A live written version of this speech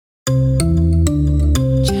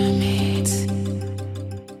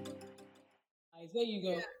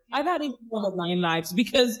I've had even more than 9 lives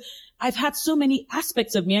because I've had so many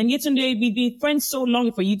aspects of me. And Yetunde, we've been friends so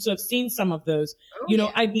long for you to have seen some of those.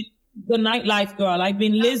 I've been the nightlife girl. I've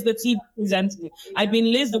been Liz, the TV presenter. I've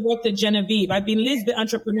been Liz, the worked at Genevieve. I've been Liz, the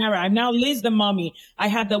entrepreneur. I'm now Liz, the mommy. I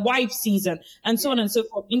had the wife season and so on and so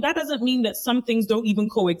forth. And that doesn't mean that some things don't even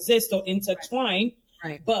coexist or intertwine,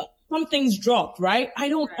 right? But some things dropped, right?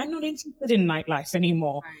 I'm not interested in nightlife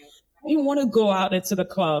anymore. Right. I don't want to go out into the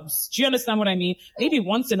clubs. Do you understand what I mean? Maybe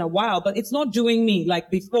once in a while, but it's not doing me like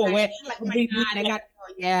before where I got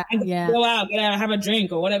go out, have a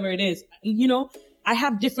drink or whatever it is. I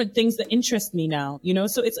have different things that interest me now,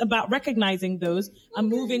 so it's about recognizing those and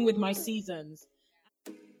moving with my seasons.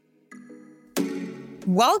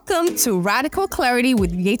 Welcome to Radical Clarity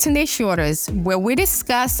with Yetunde Shorters, where we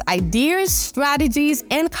discuss ideas, strategies,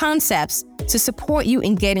 and concepts to support you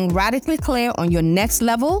in getting radically clear on your next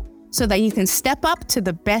level so that you can step up to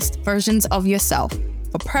the best versions of yourself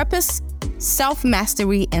for purpose,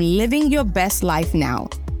 self-mastery, and living your best life now.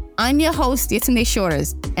 I'm your host, Yetunde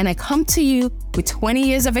Shorters, and I come to you with 20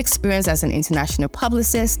 years of experience as an international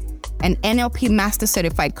publicist, an NLP Master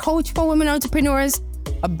Certified Coach for women entrepreneurs,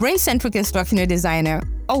 a brain-centric instructional designer,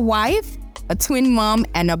 a wife, a twin mom,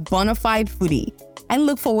 and a bona fide foodie. I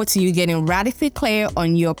look forward to you getting radically clear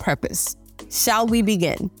on your purpose. Shall we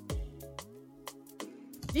begin?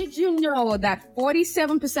 Did you know that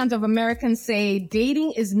 47% of Americans say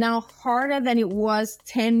dating is now harder than it was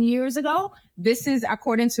 10 years ago? This is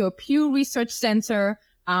according to a Pew Research Center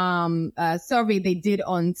survey they did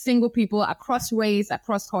on single people across race,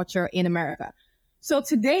 across culture in America. So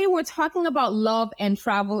today we're talking about love and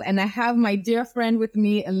travel, and I have my dear friend with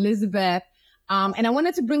me, Elizabeth. And I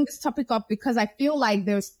wanted to bring this topic up because I feel like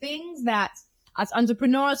there's things that as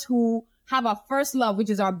entrepreneurs who have our first love, which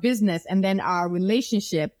is our business, and then our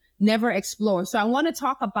relationship, never explore. So I want to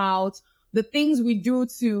talk about the things we do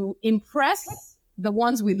to impress the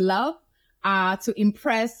ones we love, to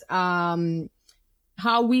impress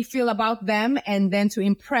how we feel about them, and then to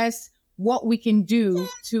impress what we can do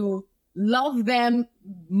to love them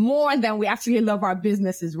more than we actually love our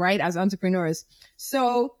businesses, right? As entrepreneurs.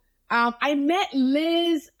 So I met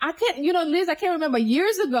Liz. I can't remember,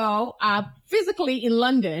 years ago, physically in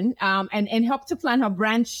London, and helped to plan her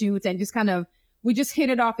brand shoot, and we just hit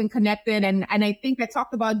it off and connected. And I think I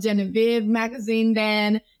talked about Genevieve magazine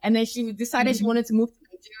then, and then she decided she wanted to move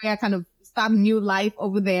to Nigeria, kind of start a new life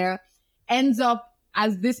over there. Ends up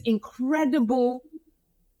as this incredible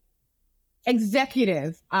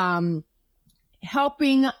executive,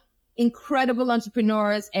 helping incredible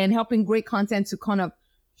entrepreneurs and helping great content to kind of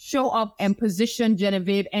show up and position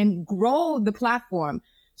Genevieve and grow the platform.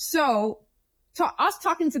 So us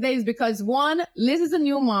talking today is because, one, Liz is a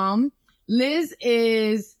new mom. Liz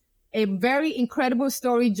is a very incredible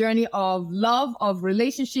story journey of love, of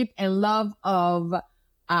relationship, and love of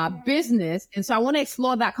business. And so I want to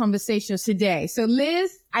explore that conversation today. So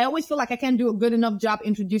Liz, I always feel like I can't do a good enough job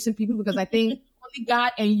introducing people because I think only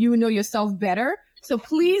God and you know yourself better. So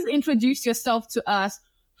please introduce yourself to us.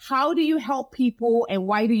 How do you help people and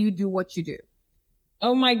why do you do what you do?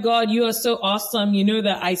 Oh my God, you are so awesome. You know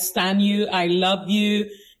that I stan you. I love you.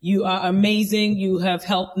 You are amazing. You have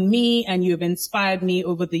helped me and you have inspired me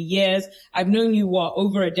over the years. I've known you,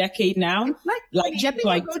 over a decade now? Like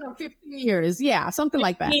 15 years. Yeah, something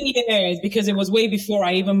like that. 15 years, because it was way before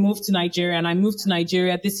I even moved to Nigeria. And I moved to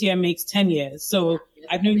Nigeria this year makes 10 years. So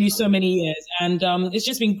I've known you so many years. And it's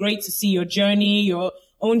just been great to see your journey, your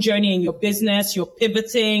own journey in your business, your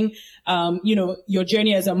pivoting, your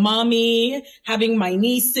journey as a mommy, having my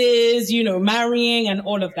nieces, marrying and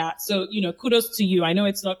all of that. So, kudos to you. I know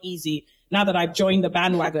it's not easy now that I've joined the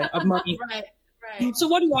bandwagon of mommy. Right. So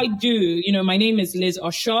what do I do? My name is Liz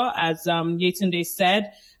Osho, as Yetunde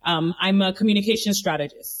said. I'm a communication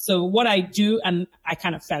strategist. So what I do, and I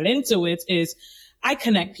kind of fell into it, is I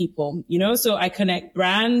connect people, so I connect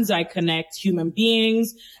brands, I connect human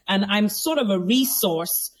beings, and I'm sort of a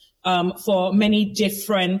resource for many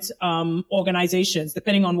different organizations,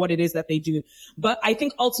 depending on what it is that they do. But I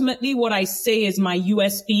think ultimately what I say is my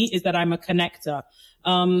USP is that I'm a connector.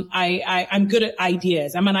 I'm good at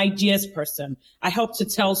ideas. I'm an ideas person. I help to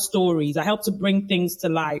tell stories. I help to bring things to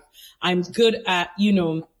life. I'm good at,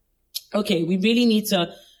 okay, we really need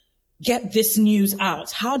to get this news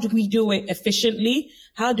out. How do we do it efficiently?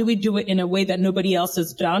 How do we do it in a way that nobody else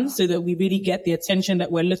has done so that we really get the attention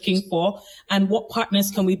that we're looking for? And what partners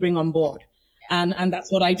can we bring on board? And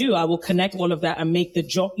that's what I do. I will connect all of that and make the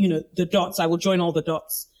dots. I will join all the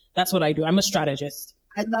dots. That's what I do. I'm a strategist.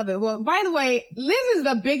 I love it. Well, by the way, Liz is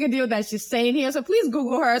the bigger deal that she's saying here. So please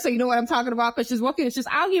Google her so you know what I'm talking about, because she's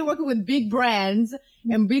out here working with big brands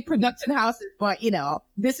and big production houses. But you know,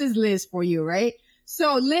 this is Liz for you, right?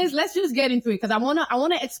 So Liz, let's just get into it, because I want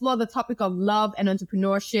to explore the topic of love and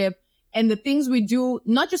entrepreneurship and the things we do,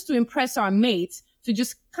 not just to impress our mates, to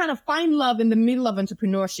just kind of find love in the middle of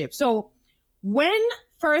entrepreneurship. So when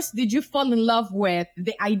first did you fall in love with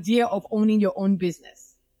the idea of owning your own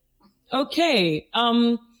business? Okay.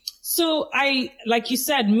 So I, like you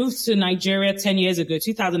said, moved to Nigeria 10 years ago,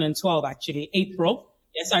 2012, actually, April.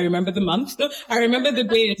 Yes, I remember the month. I remember the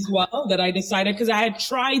day as well that I decided, because I had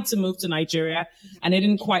tried to move to Nigeria and it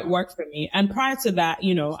didn't quite work for me. And prior to that,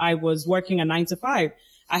 you know, I was working a 9 to 5.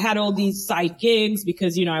 I had all these side gigs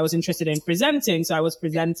because, you know, I was interested in presenting. So I was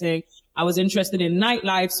presenting. I was interested in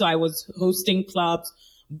nightlife. So I was hosting clubs.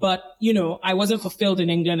 But, you know, I wasn't fulfilled in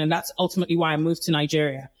England. And that's ultimately why I moved to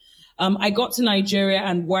Nigeria. I got to Nigeria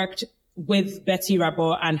and worked with Betty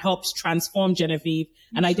Rabot and helped transform Genevieve.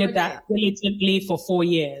 And I did that diligently for 4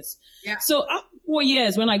 years. Yeah. So after 4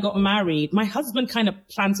 years, when I got married, my husband kind of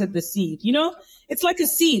planted the seed. You know, it's like a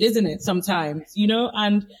seed, isn't it? Sometimes, you know,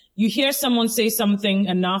 and you hear someone say something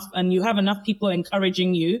enough and you have enough people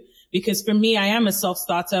encouraging you. Because for me, I am a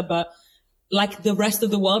self-starter, but like the rest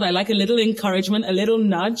of the world, I like a little encouragement, a little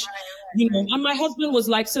nudge, you know. And my husband was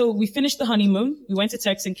like, so we finished the honeymoon. We went to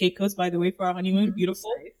Turks and Caicos, by the way, for our honeymoon.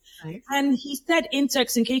 Beautiful. Nice. And he said, in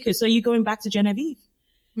Turks and Caicos, so are you going back to Genevieve?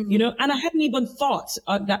 You know, and I hadn't even thought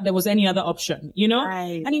that there was any other option, you know.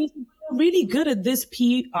 Right. And he was really good at this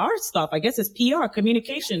PR stuff. I guess it's PR,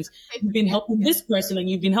 communications. You've been helping this person and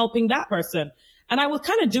you've been helping that person. And I was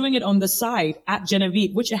kind of doing it on the side at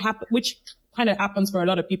Genevieve, which kind of happens for a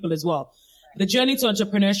lot of people as well. The journey to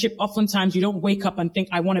entrepreneurship, oftentimes you don't wake up and think,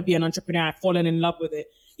 I want to be an entrepreneur. I've fallen in love with it.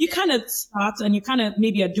 You kind of start and you kind of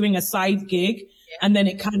maybe are doing a side gig and then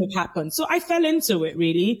it kind of happens. So I fell into it,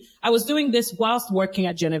 really. I was doing this whilst working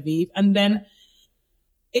at Genevieve. And then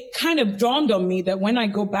it kind of dawned on me that when I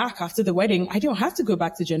go back after the wedding, I don't have to go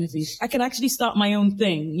back to Genevieve. I can actually start my own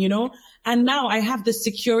thing, you know? And now I have the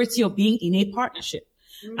security of being in a partnership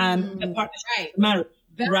and the partnership marriage,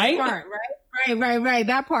 right? Part, right? Right.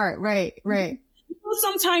 That part. Right.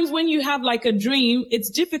 Sometimes when you have like a dream, it's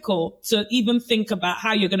difficult to even think about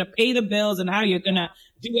how you're going to pay the bills and how you're going to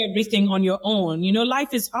do everything on your own. You know,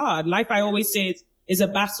 life is hard. Life, I always say, is a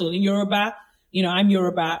battle. In Yoruba, you know, I'm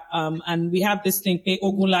Yoruba, and we have this thing, pe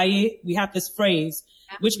ogunlaye, we have this phrase,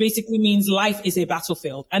 which basically means life is a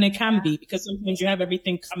battlefield. And it can be, because sometimes you have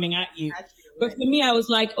everything coming at you. But for me, I was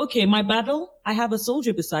like, okay, my battle, I have a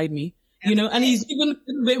soldier beside me. You know, and he's even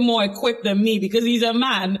a bit more equipped than me because he's a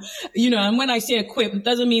man, you know, and when I say equipped, it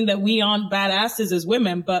doesn't mean that we aren't badasses as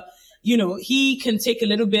women, but, you know, he can take a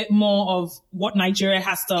little bit more of what Nigeria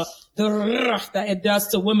has to, that it does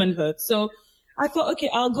to womanhood. So I thought,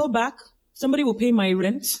 okay, I'll go back. Somebody will pay my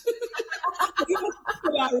rent.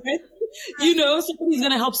 You know, somebody's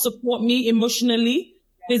going to help support me emotionally,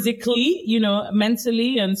 physically, you know,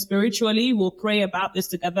 mentally and spiritually. We'll pray about this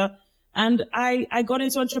together. And I got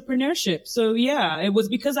into entrepreneurship. So yeah, it was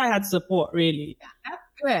because I had support, really. Yeah,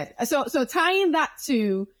 that's good. So tying that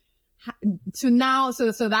to now,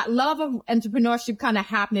 so that love of entrepreneurship kind of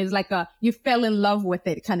happened. Is like you fell in love with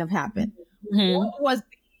it kind of happened. Mm-hmm. What was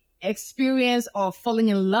the experience of falling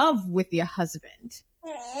in love with your husband?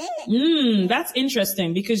 That's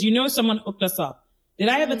interesting because, you know, someone hooked us up. Did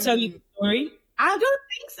I ever tell you the story? I don't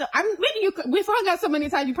think so. We've hung out so many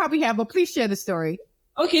times, you probably have, but please share the story.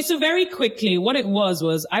 Okay, so very quickly, what it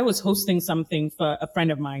was I was hosting something for a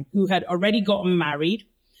friend of mine who had already gotten married.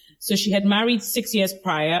 So she had married 6 years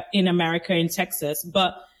prior in America, in Texas.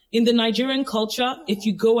 But in the Nigerian culture, if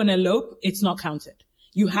you go and elope, it's not counted.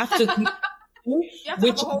 You have to,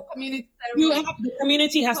 the whole community. The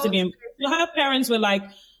community has to be. So her parents were like,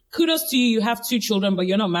 kudos to you. You have 2 children, but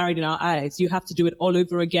you're not married in our eyes. You have to do it all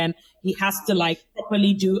over again. He has to like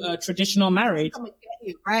properly do a traditional marriage.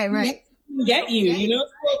 Right. Get you, you know,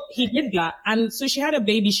 he did that. And so she had a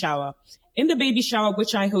baby shower. In the baby shower,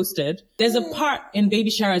 which I hosted, there's a part in baby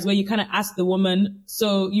showers where you kind of ask the woman,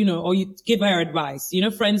 so, you know, or you give her advice, you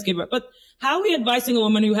know, friends give her, but how are we advising a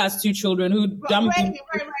woman who has 2 children who dumped Right.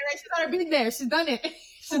 She's already been there. She's done it.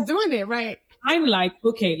 She's doing it, right? I'm like,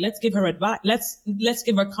 okay, let's give her advice. Let's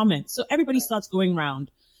give her comments. So everybody starts going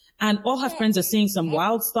round and all her friends are saying some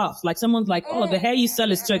wild stuff. Like someone's like, oh, the hair you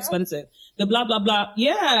sell is too expensive. The blah, blah, blah.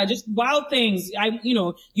 Yeah, just wild things. You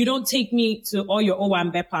know, you don't take me to all your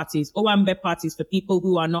Owambe parties. Owambe parties for people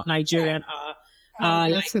who are not Nigerian.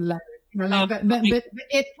 That's hilarious. The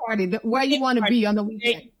it party, where you want to be on the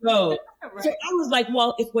weekend. So I was like,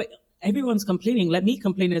 well, everyone's complaining. Let me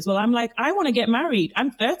complain as well. I'm like, I want to get married.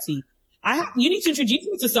 I'm 30. You need to introduce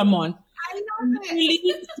me to someone.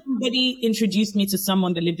 Somebody introduced me to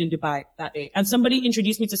someone that lived in Dubai that day. And somebody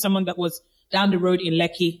introduced me to someone that was down the road in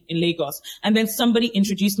Lekki, in Lagos. And then somebody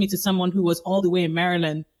introduced me to someone who was all the way in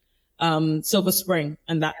Maryland, Silver Spring.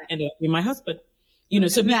 And that ended up being my husband.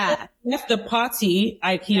 So before I left the party,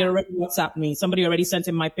 he already WhatsApped me. Somebody already sent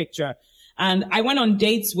him my picture. And I went on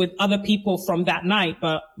dates with other people from that night,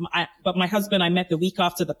 but my husband I met the week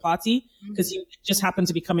after the party because he just happened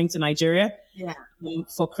to be coming to Nigeria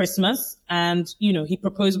for Christmas, and he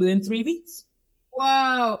proposed within 3 weeks.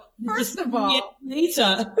 Wow! First of all,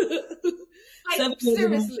 later,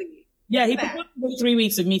 seriously, he proposed within 3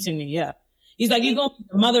 weeks of meeting me. Yeah, he's like, "You're going to be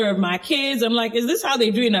the mother of my kids." I'm like, "Is this how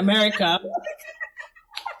they do in America?"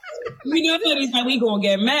 He's like, "We gonna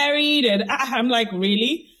get married," and I'm like,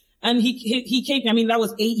 "Really?" And he came, I mean, that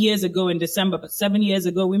was 8 years ago in December, but 7 years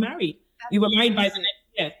ago we married. We were married by the next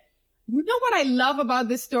year. You know what I love about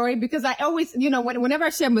this story? Because I always, whenever I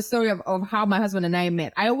share the story of how my husband and I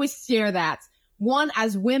met, I always share that one,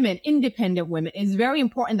 as women, independent women, it's very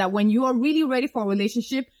important that when you are really ready for a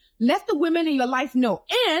relationship, let the women in your life know,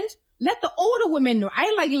 and let the older women know.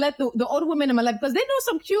 I let the older women in my life, because they know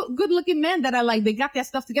some cute, good looking men that are like, they got their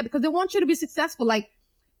stuff together because they want you to be successful. Like,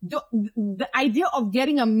 the idea of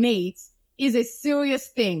getting a mate is a serious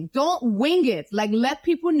thing. Don't wing it. Like, let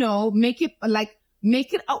people know, make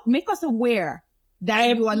us aware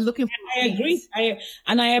that you are looking for. I agree.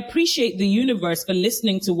 I appreciate the universe for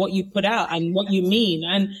listening to what you put out and what you mean.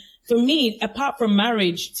 And for me, apart from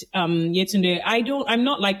marriage, Yetunde, I'm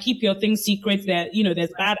not like, keep your things secret.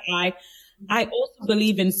 There's bad eye. I also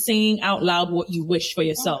believe in saying out loud what you wish for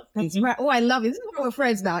yourself. That's right. Oh, I love it. This is why we're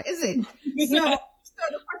friends now, is it? So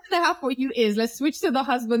the question I have for you is, let's switch to the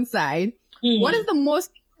husband side. What is the most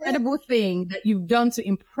incredible thing that you've done to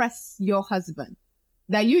impress your husband?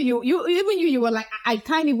 That you were like, I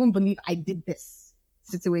can't even believe I did this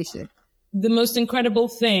situation. The most incredible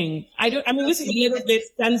thing. This is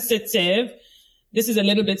a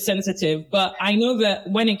little bit sensitive. But I know that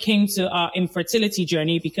when it came to our infertility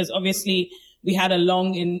journey, because obviously we had a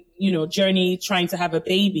long journey trying to have a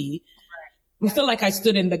baby, I feel like I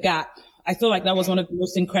stood in the gap. I feel like that was one of the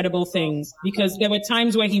most incredible things, because there were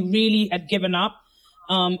times where he really had given up.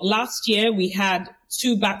 Last year we had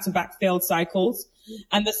 2 back-to-back failed cycles,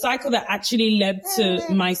 and the cycle that actually led to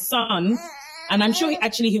my son, and I'm sure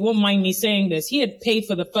he won't mind me saying this, he had paid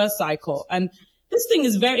for the first cycle, and this thing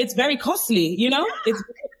is it's very costly, it's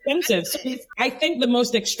very expensive. So I think the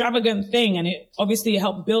most extravagant thing, and it obviously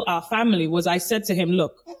helped build our family, was I said to him,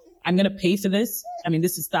 look, I'm going to pay for this. I mean,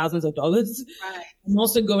 this is thousands of dollars. Right. I'm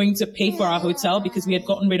also going to pay for our hotel because we had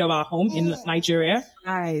gotten rid of our home in Nigeria.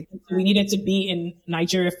 Right. So we needed to be in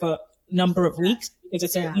Nigeria for a number of weeks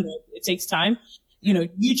because it takes time.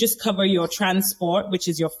 You just cover your transport, which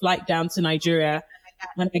is your flight down to Nigeria,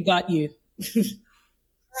 and I got you.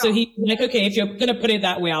 So he's like, okay, if you're going to put it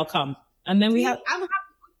that way, I'll come. And then I'm happy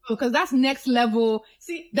because that's next level.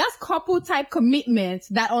 See, that's couple type commitment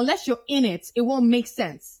that unless you're in it, it won't make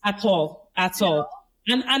sense. At all.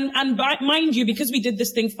 And mind you, because we did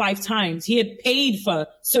this thing 5 times, he had paid for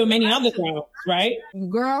so many other girls, right?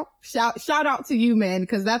 Girl, shout out to you, man,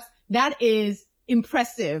 because that is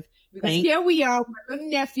impressive. Because here we are, my little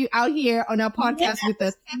nephew out here on our podcast with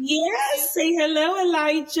us. Yes, say hello,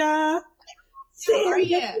 Elijah. Say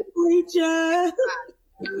hello, Elijah.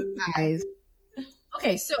 Guys.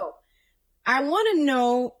 Okay, so I want to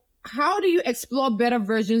know, how do you explore better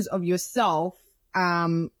versions of yourself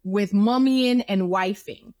with mommying and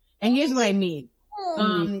wifing? And here's what I mean.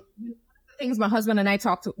 One of the things my husband and I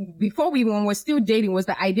talked to before when we're still dating was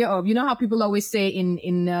the idea of, how people always say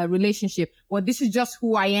in a relationship, well, this is just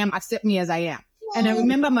who I am, accept me as I am. And I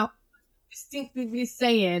remember my distinctly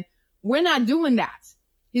saying, we're not doing that.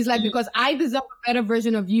 He's like, because I deserve a better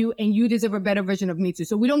version of you and you deserve a better version of me too.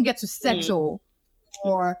 So we don't get to settle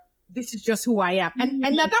for this is just who I am. And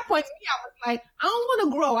at that point, I was like, I don't want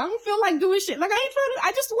to grow. I don't feel like doing shit. Like,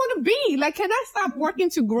 I just want to be. Like, can I stop working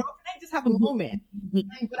to grow? Can I just have a moment? But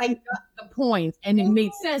I got the point and it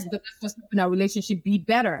made sense, but that's just helping our relationship be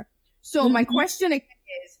better. So my question again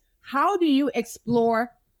is, how do you explore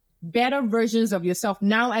better versions of yourself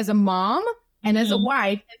now as a mom and as a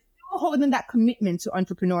wife, and still holding that commitment to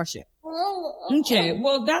entrepreneurship? Okay,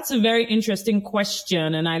 well, that's a very interesting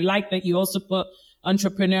question. And I like that you also put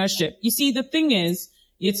entrepreneurship. You see, the thing is,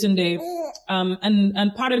 Yetunde,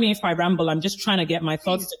 and pardon me if I ramble, I'm just trying to get my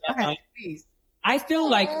thoughts together. Please. I feel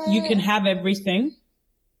like you can have everything,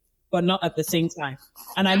 but not at the same time.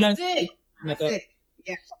 And I learned it.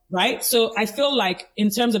 Yeah. Right? So I feel like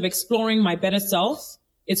in terms of exploring my better self,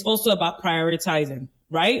 it's also about prioritizing,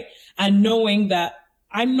 right? And knowing that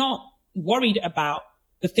I'm not worried about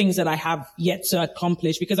the things that I have yet to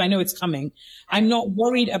accomplish because I know it's coming. I'm not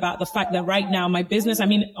worried about the fact that right now my business, I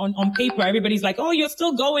mean, on paper, everybody's like, oh, you're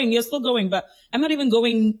still going, but I'm not even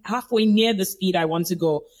going halfway near the speed I want to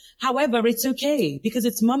go. However, it's okay because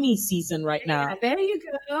it's mummy season right now. Yeah, there you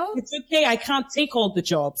go. It's okay. I can't take all the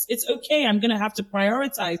jobs. It's okay. I'm going to have to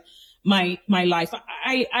prioritize my life.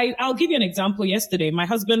 I'll give you an example. Yesterday, my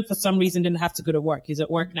husband, for some reason, didn't have to go to work. He's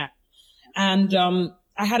at work now. And,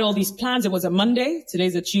 I had all these plans. It was a Monday.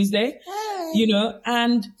 Today's a Tuesday,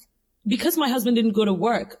 and because my husband didn't go to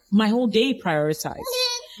work, my whole day prioritized,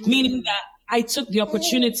 meaning that I took the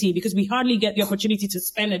opportunity because we hardly get the opportunity to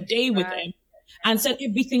spend a day with him and said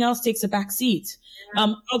everything else takes a back seat.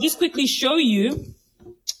 I'll just quickly show you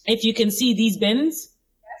if you can see these bins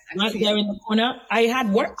right there in the corner. I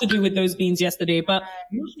had work to do with those beans yesterday, but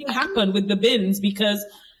nothing happened with the bins because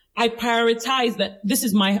I prioritize that this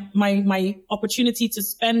is my opportunity to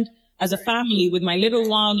spend as a family with my little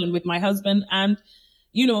one and with my husband. And,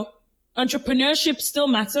 entrepreneurship still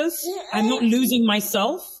matters. I'm not losing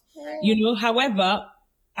myself, however,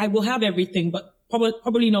 I will have everything, but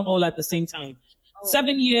probably not all at the same time.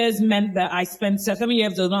 7 years meant that I spent 7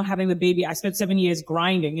 years of not having the baby. I spent 7 years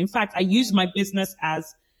grinding. In fact, I used my business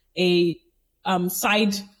as a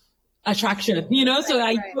side attraction, so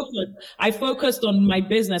I focused on my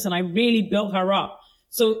business and I really built her up.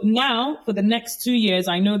 So now for the next 2 years,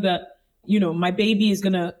 I know that, my baby is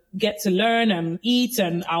going to get to learn and eat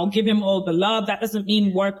and I'll give him all the love. That doesn't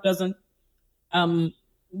mean work doesn't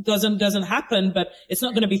happen, but it's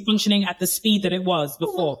not going to be functioning at the speed that it was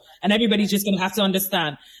before. And everybody's just going to have to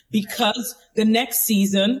understand because the next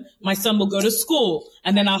season, my son will go to school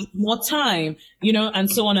and then I'll have more time, and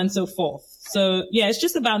so on and so forth. So yeah, it's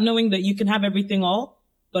just about knowing that you can have everything all,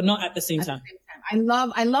 but not at the same time. I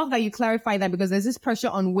love that you clarify that because there's this pressure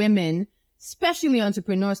on women, especially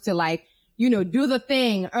entrepreneurs, to do the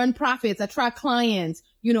thing, earn profits, attract clients,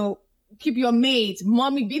 keep your mates,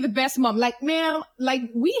 mommy, be the best mom. Like, ma'am,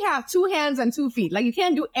 we have 2 hands and 2 feet. You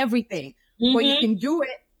can't do everything, but you can do it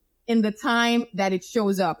in the time that it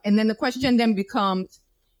shows up. And then the question then becomes,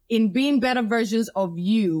 in being better versions of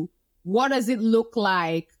you, what does it look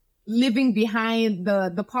like living behind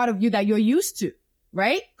the part of you that you're used to,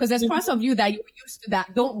 right? Because there's parts of you that you're used to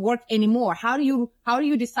that don't work anymore. How do you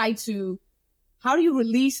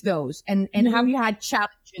release those? And have you had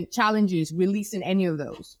challenges releasing any of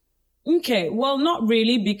those? Okay. Well, not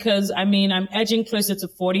really, because I'm edging closer to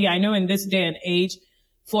 40. I know in this day and age,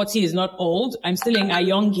 40 is not old. I'm still in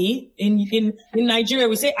Ayongi. In Nigeria,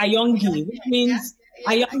 we say Ayongi, which means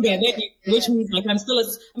Ayongi, which means I'm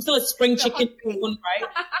still a spring chicken,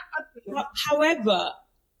 right? However,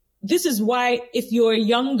 this is why if you're a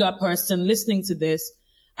younger person listening to this,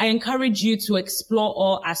 I encourage you to explore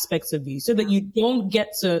all aspects of you so that you don't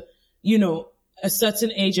get to, a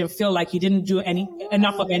certain age and feel like you didn't do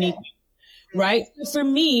enough of anything, right? For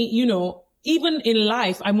me, even in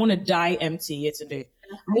life, I want to die empty today.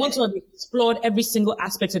 I want to have explored every single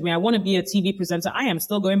aspect of me. I want to be a TV presenter. I am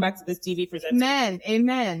still going back to this TV presenter.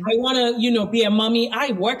 Amen. I want to, be a mommy.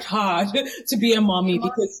 I worked hard to be a mommy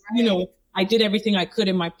because, I did everything I could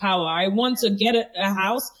in my power. I want to get a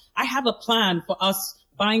house. I have a plan for us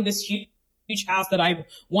buying this huge house that I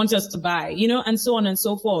want us to buy, and so on and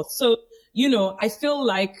so forth. So, I feel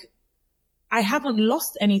like I haven't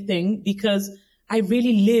lost anything because I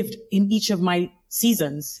really lived in each of my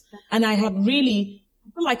seasons. And I have really,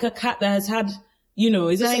 I feel like a cat that has had,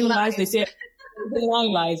 is it 7 lives? They say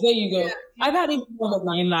 9 lives. There you go. Yeah. I've had even more than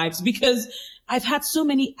 9 lives because I've had so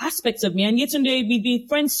many aspects of me. And Yetunde, we've been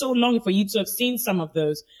friends so long for you to have seen some of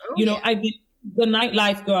those. I've been the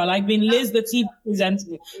nightlife girl. I've been Liz, the TV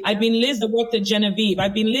presenter. I've been Liz, the worked at Genevieve.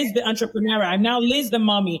 I've been Liz, the entrepreneur. I'm now Liz, the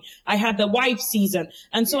mommy. I had the wife season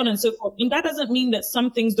and so on and so forth. And that doesn't mean that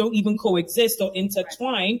some things don't even coexist or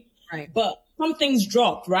intertwine, but some things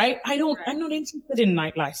dropped, right? I'm not interested in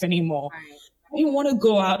nightlife anymore. I don't want to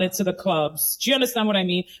go out into the clubs. Do you understand what I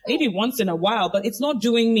mean? Maybe once in a while, but it's not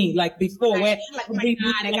doing me like before where I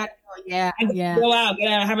go out,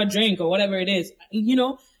 have a drink or whatever it is.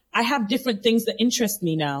 I have different things that interest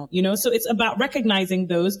me now, so it's about recognizing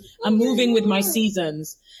those and moving with my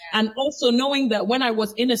seasons and also knowing that when I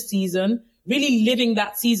was in a season, really living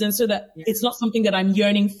that season so that it's not something that I'm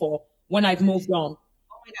yearning for when I've moved on.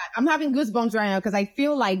 Oh my God. I'm having goosebumps right now because I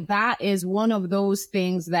feel like that is one of those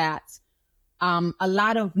things that a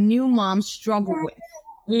lot of new moms struggle with,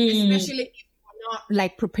 especially if you're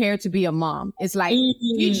not prepared to be a mom. It's like,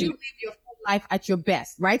 did you live your full life at your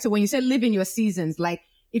best, right? So when you say live in your seasons,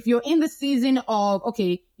 if you're in the season of,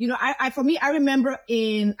 okay, you know, for me, I remember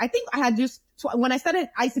I think I had when I started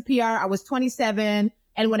ICPR, I was 27.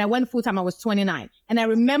 And when I went full time, I was 29. And I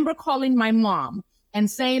remember calling my mom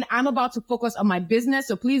and saying, I'm about to focus on my business.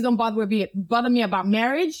 So please don't bother me about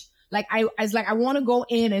marriage. Like I was like, I want to go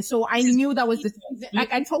in. And so I knew that was the season.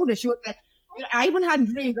 Like I told her, she was like, I even had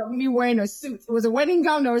dreams of me wearing a suit. It was a wedding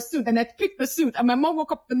gown or a suit, and I picked the suit. And my mom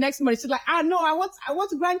woke up the next morning. She's like, no, I want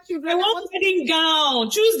grandchildren. I want a wedding gown.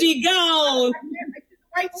 Choose the gown.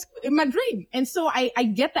 Right in my dream. And so I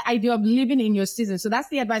get the idea of living in your season. So that's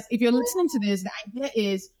the advice. If you're listening to this, the idea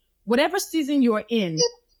is whatever season you're in,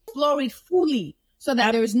 explore it fully so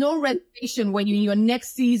that there is no reservation when you're in your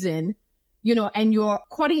next season, you know, and you're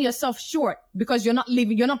cutting yourself short because you're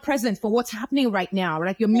not present for what's happening right now.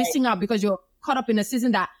 Like you're missing out because you're caught up in a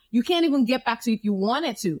season that you can't even get back to if you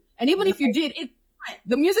wanted to. And even if you did,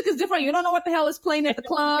 the music is different. You don't know what the hell is playing at the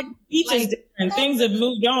club. Each is different. Things have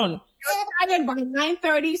moved on. You're tired by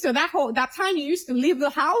 9:30. So that time you used to leave the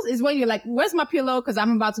house is when you're like, where's my pillow? Because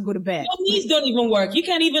I'm about to go to bed. Your knees don't even work. You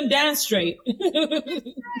can't even dance straight.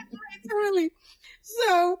 Really.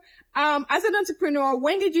 So, as an entrepreneur,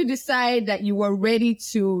 when did you decide that you were ready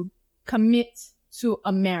to commit to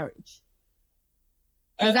a marriage?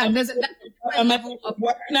 A marriage of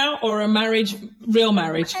work now or a marriage, real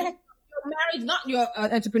marriage? Your marriage, not your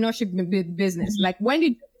entrepreneurship business. Like when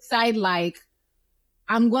did you decide like,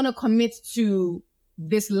 I'm going to commit to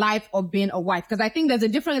this life of being a wife? Because I think there's a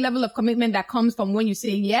different level of commitment that comes from when you say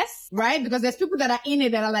yes, right? Because there's people that are in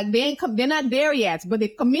it that are like, they're not there yet, but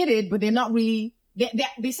they've committed, but they're not really,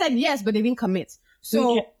 they said yes, but they didn't commit.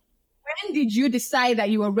 So when did you decide that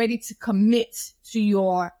you were ready to commit to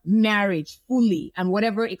your marriage fully and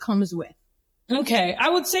whatever it comes with? Okay. I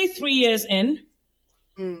would say 3 years in,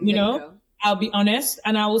 you know. I'll be honest,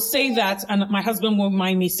 and I will say that, and my husband won't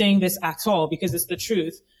mind me saying this at all because it's the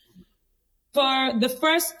truth. For the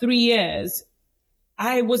first 3 years,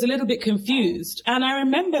 I was a little bit confused. And I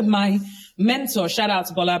remember my mentor, shout out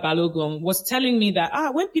to Bola Balogun, was telling me that,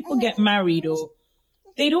 when people get married or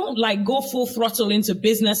they don't like go full throttle into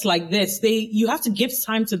business like this. You have to give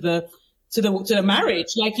time to the marriage.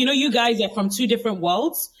 Like, you know, you guys are from two different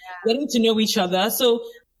worlds, getting to know each other. So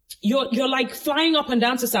you're like flying up and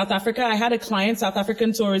down to South Africa. I had a client, South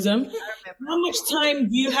African tourism. How much time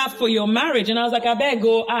do you have for your marriage? And I was like, I better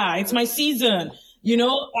go. It's my season. You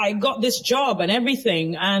know, I got this job and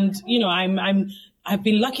everything. And, you know, I've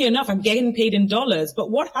been lucky enough. I'm getting paid in dollars.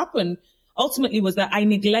 But what happened ultimately was that I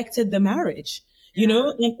neglected the marriage. You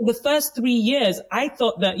know, in the first 3 years, I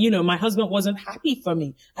thought that, you know, my husband wasn't happy for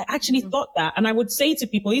me. I actually thought that. And I would say to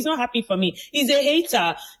people, he's not happy for me. He's a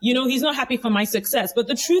hater. You know, he's not happy for my success. But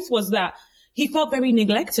the truth was that he felt very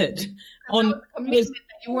neglected on his.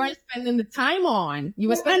 You weren't spending the time on. You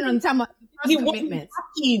were spending on time on he wasn't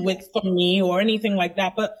happy for me or anything like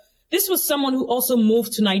that. But this was someone who also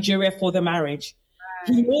moved to Nigeria for the marriage.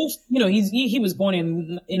 He moved, you know, he was born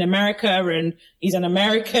in America and he's an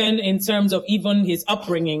American in terms of even his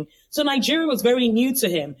upbringing. So Nigeria was very new to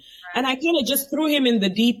him. And I kind of just threw him in the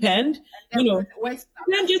deep end, you know, and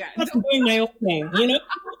then just started doing my own thing, you know,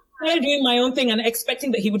 started doing my own thing and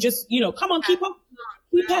expecting that he would just, you know, come on, keep up,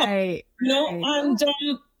 you know, and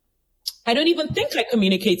I don't even think I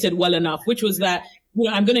communicated well enough, which was that, you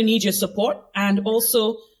know, I'm going to need your support and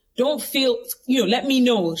also don't feel, you know, let me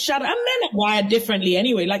know. Shout out. And men are wired differently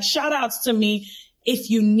anyway. Like shout outs to me if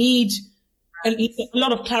you need a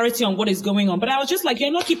lot of clarity on what is going on. But I was just like,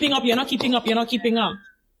 you're not keeping up,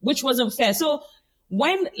 which wasn't fair. So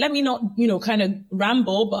let me not, you know, kind of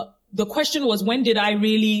ramble, but the question was, when did I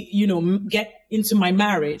really, you know, get into my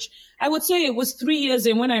marriage? I would say it was 3 years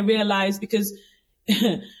in when I realized, because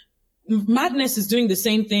madness is doing the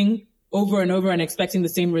same thing over and over and expecting the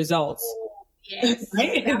same results. Yes.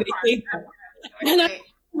 Right? And I told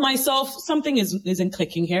myself, something isn't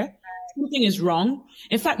clicking here. Something is wrong.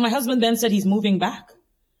 In fact, my husband then said he's moving back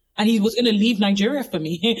and he was going to leave Nigeria for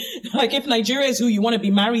me. Like if Nigeria is who you want to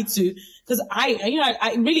be married to, because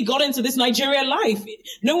I really got into this Nigeria life.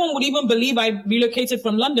 No one would even believe I relocated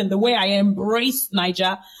from London the way I embraced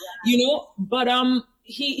Niger, you know, but,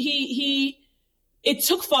 it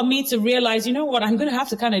took for me to realize, you know what, I'm going to have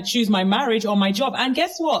to kind of choose my marriage or my job. And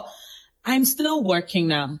guess what? I'm still working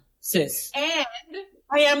now, sis. And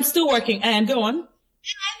I am still working. And go on. And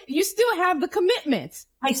you still have the commitment.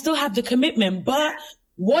 I still have the commitment. But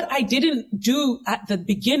what I didn't do at the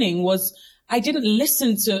beginning was I didn't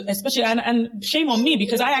listen to, especially, and shame on me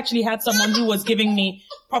because I actually had someone who was giving me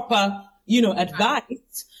proper, you know,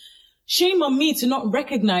 advice. Shame on me to not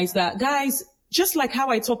recognize that, guys, just like how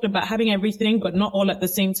I talked about having everything, but not all at the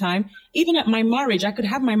same time, even at my marriage, I could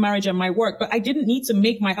have my marriage and my work, but I didn't need to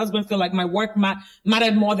make my husband feel like my work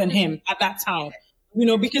mattered more than him at that time.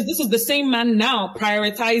 Because this is the same man now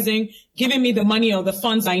prioritizing, giving me the money or the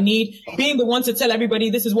funds I need, being the one to tell everybody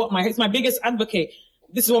this is what it's my biggest advocate.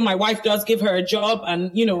 This is what my wife does, give her a job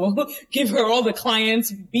and, give her all the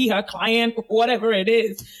clients, be her client, whatever it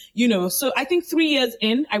is, So I think 3 years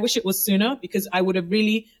in, I wish it was sooner because I would have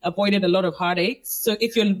really avoided a lot of heartaches. So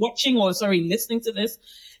if you're watching or listening to this,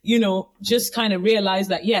 just kind of realize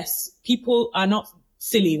that, yes, people are not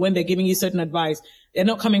silly when they're giving you certain advice. They're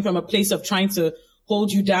not coming from a place of trying to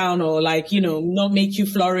hold you down or not make you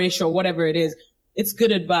flourish or whatever it is. It's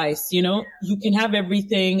good advice, You can have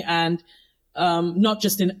everything and not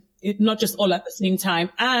just all at the same time.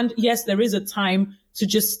 And yes, there is a time to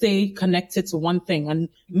just stay connected to one thing and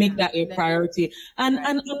make that a priority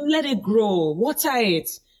and let it grow, water it,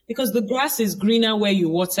 because the grass is greener where you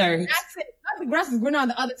water it. That's it. The grass is greener on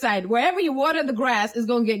the other side. Wherever you water the grass is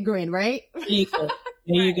going to get green, right? There you go.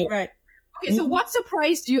 There you go. Right. Okay. So what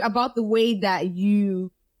surprised you about the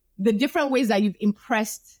different ways that you've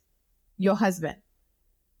impressed your husband?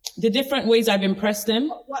 The different ways I've impressed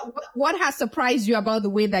him. What has surprised you about the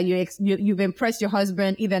way that you've impressed your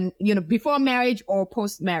husband, even, before marriage or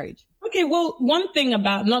post marriage? Okay. Well, one thing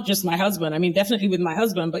about not just my husband, I mean, definitely with my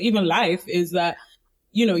husband, but even life is that,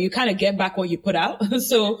 you kind of get back what you put out.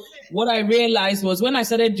 So what I realized was when I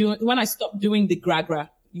stopped doing the gra-gra,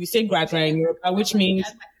 you say gra-gra in Europe, which means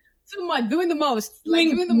too much, doing the most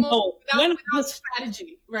without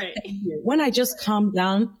strategy. Right. When I just calmed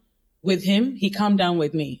down with him, he calmed down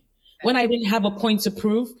with me. When I didn't have a point to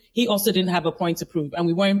prove, he also didn't have a point to prove, and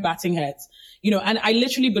we weren't batting heads. And I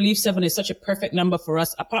literally believe 7 is such a perfect number for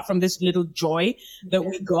us. Apart from this little joy that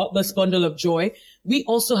we got, this bundle of joy, we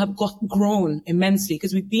also have grown immensely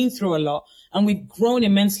because we've been through a lot and we've grown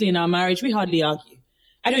immensely in our marriage. We hardly argue.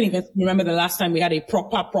 I don't even remember the last time we had a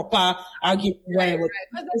proper argument where it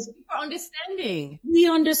was understanding. We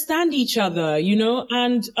understand each other,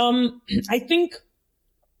 and I think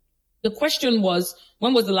the question was,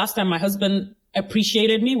 when was the last time my husband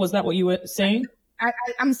appreciated me? Was that what you were saying?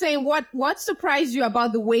 I'm saying what surprised you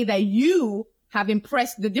about the way that you have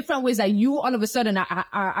impressed, the different ways that you all of a sudden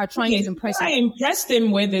are trying to impress him? What I impressed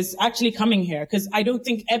him with is actually coming here, because I don't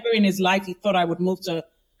think ever in his life he thought I would move to.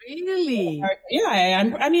 Really? Yeah.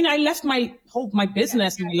 I mean, I left my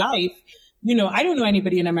business, my life. I don't know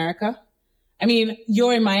anybody in America. I mean,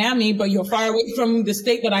 you're in Miami, but you're far away from the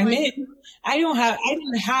state that I'm in. I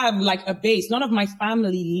didn't have like a base. None of my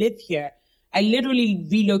family live here. I literally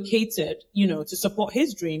relocated, to support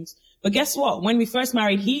his dreams. But guess what? When we first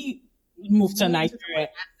married, he moved to Nigeria.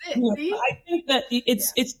 I think that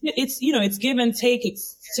it's give and take.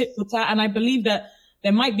 It's tit for tat. And I believe that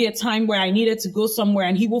there might be a time where I needed to go somewhere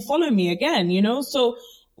and he will follow me again, So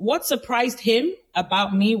what surprised him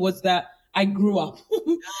about me was that I grew up.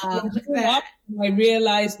 I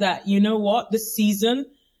realized that, this season,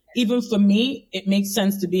 even for me, it makes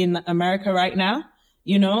sense to be in America right now,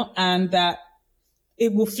 and that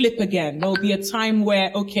it will flip again. There'll be a time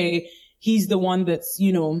where, okay, he's the one that's,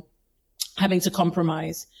 having to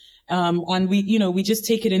compromise. And we just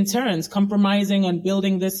take it in turns, compromising and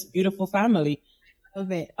building this beautiful family.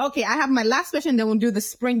 Love it. Okay. I have my last question, then we'll do the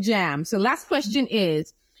Spring Jam. So last question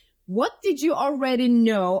is, what did you already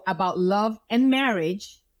know about love and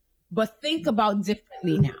marriage, but think about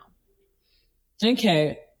differently now?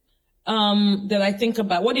 Okay. That I think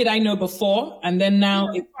about, what did I know before? And then now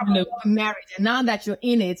it's marriage. And now that you're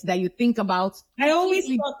in it, that you think about. I always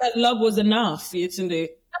thought that love was enough, Yetunde.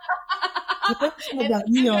 What happened?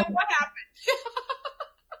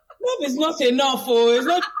 Love is not enough, it's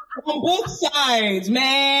not on both sides,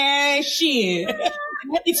 man. Shit.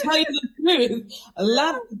 Let me tell you the truth.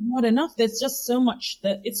 Love is not enough. There's just so much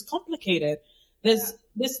that it's complicated. There's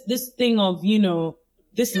this thing of,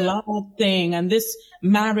 this love thing and this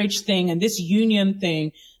marriage thing and this union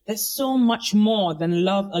thing. There's so much more than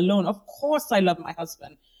love alone. Of course, I love my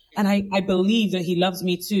husband. And I believe that he loves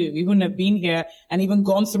me too. We wouldn't have been here and even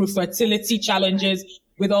gone through fertility challenges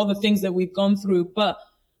with all the things that we've gone through. But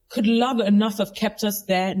could love enough have kept us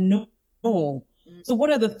there? No. So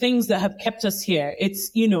what are the things that have kept us here?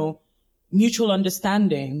 It's, mutual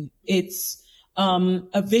understanding. It's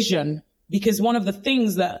a vision. Because one of the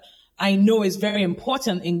things that I know is very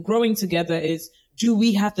important in growing together is, do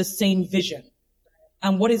we have the same vision?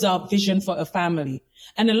 And what is our vision for a family?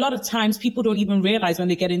 And a lot of times people don't even realize when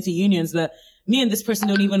they get into unions that me and this person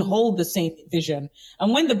don't even hold the same vision.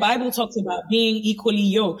 And when the Bible talks about being equally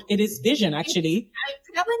yoked, it is vision, actually.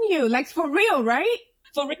 I'm telling you, like for real, right?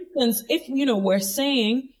 For instance, if, we're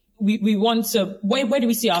saying we want to, where do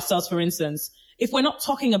we see ourselves, for instance? If we're not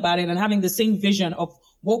talking about it and having the same vision of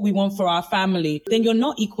what we want for our family, then you're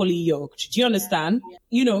not equally yoked. Do you understand?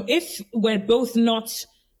 You know, if we're both not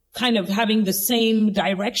kind of having the same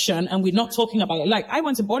direction and we're not talking about it, like I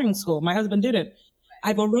went to boarding school, my husband didn't.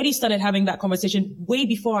 I've already started having that conversation way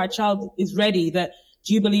before our child is ready that,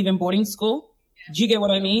 do you believe in boarding school? Do you get what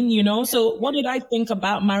I mean? You know, so what did I think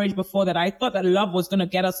about marriage before that? I thought that love was going to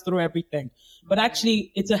get us through everything, but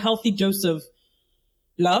actually it's a healthy dose of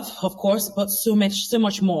love, of course, but so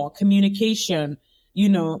much more communication, you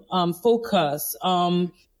know, focus,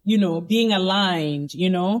 you know, being aligned, you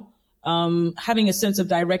know, having a sense of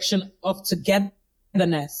direction of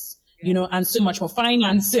togetherness, you know, and so much more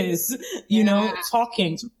finances, you know,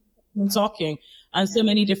 talking, and so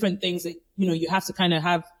many different things that, you know, you have to kind of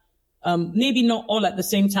have, maybe not all at the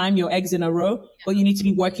same time, your eggs in a row, but you need to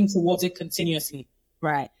be working towards it continuously.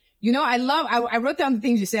 Right. You know, I wrote down the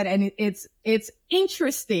things you said, and it's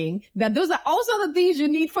interesting that those are also the things you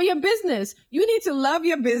need for your business. You need to love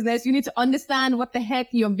your business. You need to understand what the heck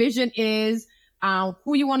your vision is,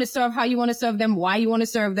 who you want to serve, how you want to serve them, why you want to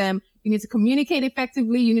serve them. You need to communicate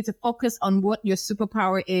effectively. You need to focus on what your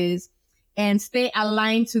superpower is and stay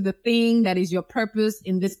aligned to the thing that is your purpose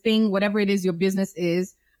in this thing, whatever it is your business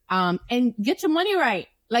is. And get your money right.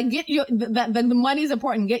 Like the money is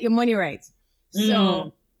important. Get your money right.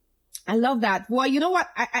 So I love that. Well, you know what?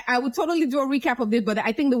 I would totally do a recap of this, but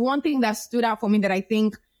I think the one thing that stood out for me that I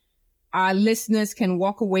think our listeners can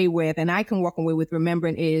walk away with, and I can walk away with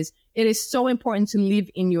remembering, is it is so important to live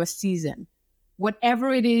in your season.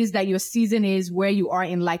 Whatever it is that your season is, where you are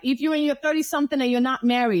in life. If you're in your 30 something and you're not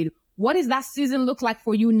married, what does that season look like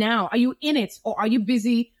for you now? Are you in it, or are you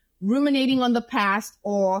busy ruminating on the past,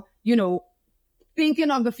 or, you know,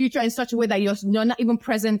 thinking of the future in such a way that you're not even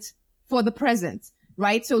present for the present,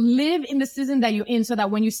 right? So live in the season that you're in so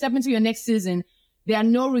that when you step into your next season, there are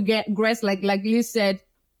no regrets. Like you said,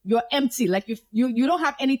 you're empty. Like you don't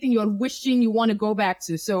have anything you're wishing you want to go back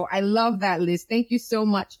to. So I love that, Liz. Thank you so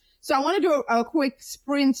much. So I want to do a quick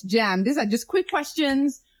sprint jam. These are just quick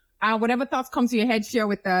questions. Whatever thoughts come to your head, share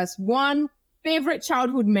with us. One, favorite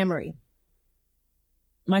childhood memory.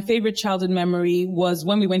 My favorite childhood memory was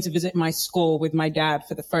when we went to visit my school with my dad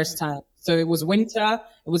for the first time. So it was winter.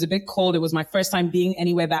 It was a bit cold. It was my first time being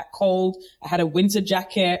anywhere that cold. I had a winter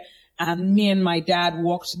jacket, and me and my dad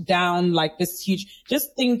walked down like this huge,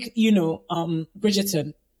 just think, you know,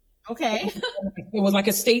 Bridgerton. Okay. It was like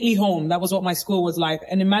a stately home. That was what my school was like.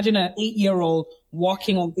 And imagine an 8-year-old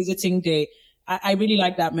walking on visiting day. I really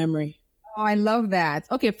like that memory. Oh, I love that.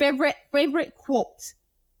 Okay. Favorite quote.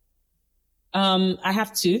 I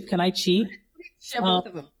have to. Can I cheat? Share both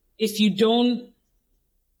of them. If the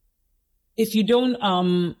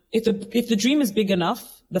dream is big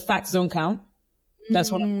enough, the facts don't count.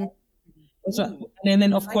 That's what. And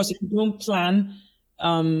then of course, if you don't plan,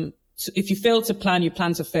 if you fail to plan, you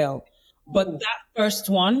plan to fail. But that first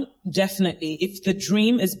one, definitely, if the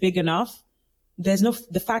dream is big enough,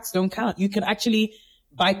 the facts don't count. You can actually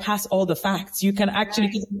bypass all the facts. You can actually,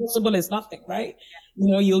 it's impossible is nothing, right?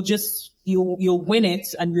 You know, you'll win it,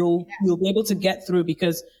 and you'll be able to get through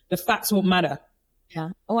because the facts won't matter. Yeah.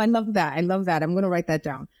 Oh, I love that. I'm going to write that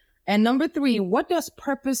down. And number 3, what does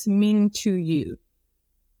purpose mean to you?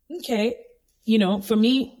 Okay. You know, for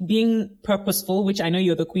me, being purposeful, which I know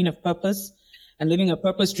you're the queen of purpose, and living a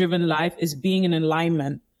purpose-driven life is being in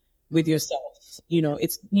alignment with yourself. You know,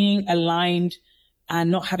 it's being aligned and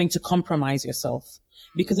not having to compromise yourself.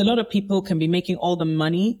 Because a lot of people can be making all the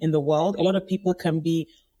money in the world. A lot of people can be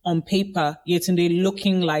on paper, Yetunde,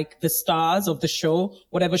 looking like the stars of the show,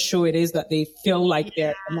 whatever show it is that they feel like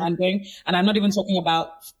they're commanding. And I'm not even talking about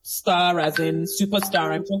star as in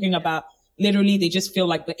superstar. I'm talking about literally they just feel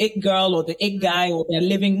like the it girl or the it guy, or they're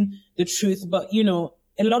living the truth. But, you know,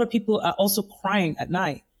 a lot of people are also crying at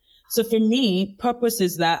night. So for me, purpose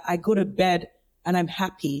is that I go to bed and I'm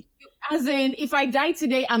happy. As in, if I die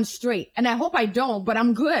today, I'm straight. And I hope I don't, but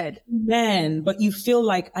I'm good. Man, but you feel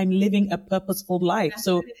like I'm living a purposeful life.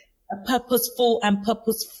 So a purposeful and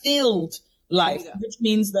purpose-filled life, which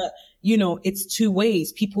means that, you know, it's two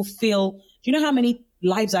ways. People feel, do you know how many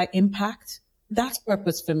lives I impact? That's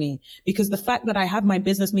purpose for me, because the fact that I have my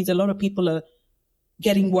business means a lot of people are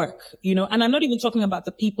getting work, you know, and I'm not even talking about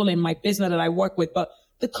the people in my business that I work with, but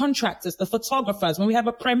the contractors, the photographers, when we have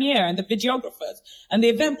a premiere, and the videographers and the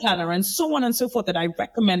event planner and so on and so forth that I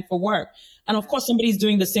recommend for work. And of course, somebody's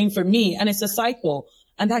doing the same for me, and it's a cycle.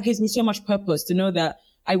 And that gives me so much purpose to know that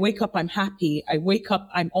I wake up, I'm happy. I wake up,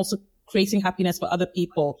 I'm also creating happiness for other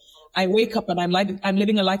people. I wake up and I'm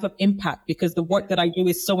living a life of impact because the work that I do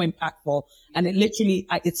is so impactful. And it literally,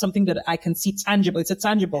 it's something that I can see tangible. It's a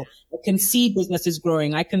tangible. I can see businesses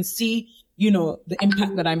growing. I can see, the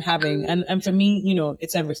impact that I'm having. And for me,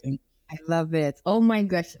 it's everything. I love it. Oh my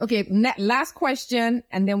gosh. Okay. Last question,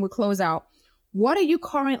 and then we'll close out. What are you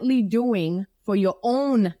currently doing for your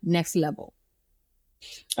own next level?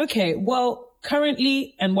 Okay. Well,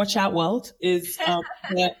 currently, and watch out world is,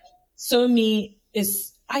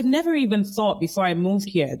 I never even thought before I moved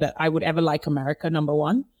here that I would ever like America, number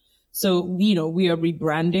one. So, we are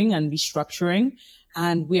rebranding and restructuring,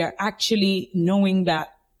 and we are actually knowing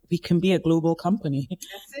that we can be a global company,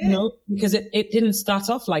 because it didn't start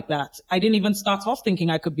off like that. I didn't even start off thinking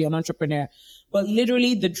I could be an entrepreneur, but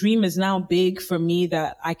literally the dream is now big for me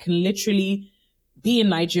that I can literally be in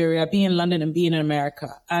Nigeria, be in London, and be in America.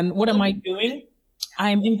 And what am I doing?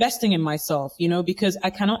 I'm investing in myself, because I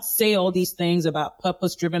cannot say all these things about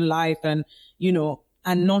purpose-driven life and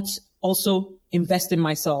not also invest in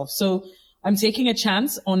myself. So I'm taking a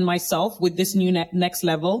chance on myself with this new next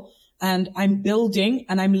level, and I'm building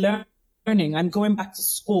and I'm learning. I'm going back to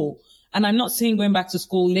school, and I'm not saying going back to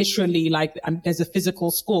school literally like there's a physical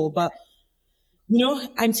school, but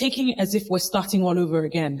I'm taking it as if we're starting all over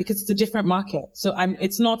again because it's a different market. So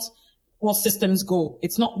it's not all systems go.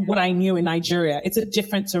 It's not what I knew in Nigeria. It's a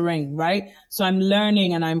different terrain, right? So I'm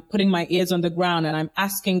learning and I'm putting my ears on the ground and I'm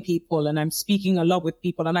asking people and I'm speaking a lot with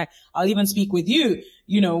people, and I'll even speak with you,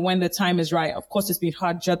 when the time is right. Of course, it's been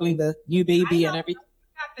hard juggling the new baby and everything.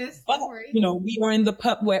 But, we are in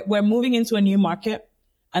we're moving into a new market,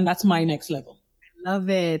 and that's my next level. I love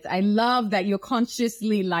it. I love that you're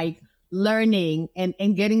consciously learning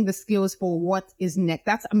and getting the skills for what is next.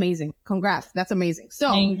 That's amazing. Congrats. That's amazing.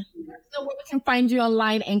 So where we can find you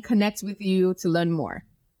online and connect with you to learn more.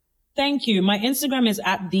 Thank you. My Instagram is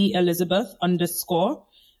 @theelizabeth_.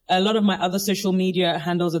 A lot of my other social media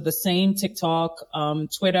handles are the same: TikTok,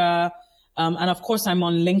 Twitter. And of course, I'm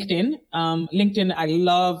on LinkedIn. LinkedIn, I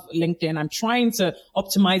love LinkedIn. I'm trying to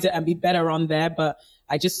optimize it and be better on there, but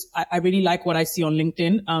I really like what I see on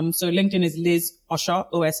LinkedIn. So LinkedIn is Liz Osho,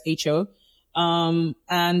 OSHO.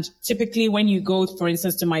 And typically when you go, for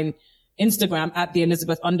instance, to my Instagram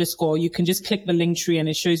 @theelizabeth_, you can just click the link tree and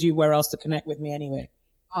it shows you where else to connect with me anyway.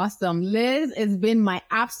 Awesome. Liz, it's been my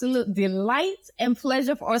absolute delight and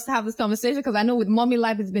pleasure for us to have this conversation, because I know with mommy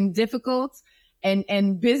life it's been difficult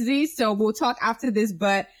and busy. So we'll talk after this,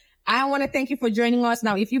 but I want to thank you for joining us.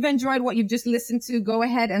 Now, if you've enjoyed what you've just listened to, go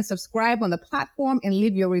ahead and subscribe on the platform and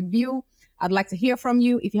leave your review. I'd like to hear from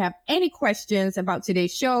you. If you have any questions about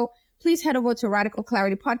today's show, please head over to Radical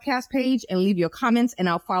Clarity podcast page and leave your comments, and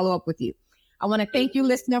I'll follow up with you. I want to thank you,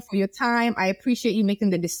 listener, for your time. I appreciate you making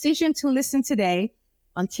the decision to listen today.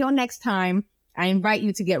 Until next time, I invite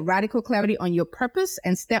you to get radical clarity on your purpose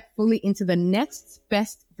and step fully into the next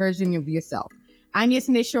best version of yourself. I'm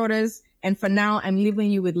Yetunde Shorters, and for now, I'm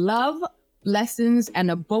leaving you with love, blessings,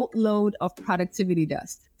 and a boatload of productivity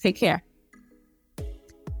dust. Take care.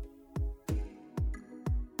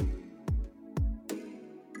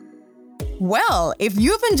 Well, if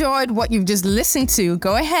you've enjoyed what you've just listened to,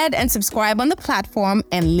 go ahead and subscribe on the platform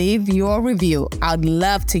and leave your review. I'd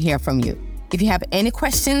love to hear from you. If you have any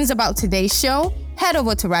questions about today's show, head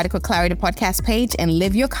over to Radical Clarity podcast page and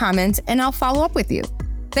leave your comments, and I'll follow up with you.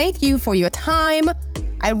 Thank you for your time.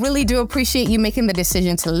 I really do appreciate you making the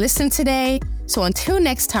decision to listen today. So until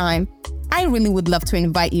next time, I really would love to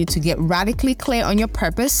invite you to get radically clear on your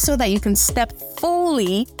purpose so that you can step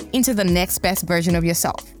fully into the next best version of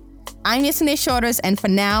yourself. I'm Yetunde Shorters, and for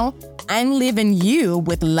now, I'm leaving you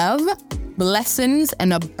with love, blessings,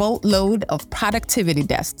 and a boatload of productivity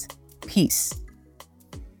dust. Peace.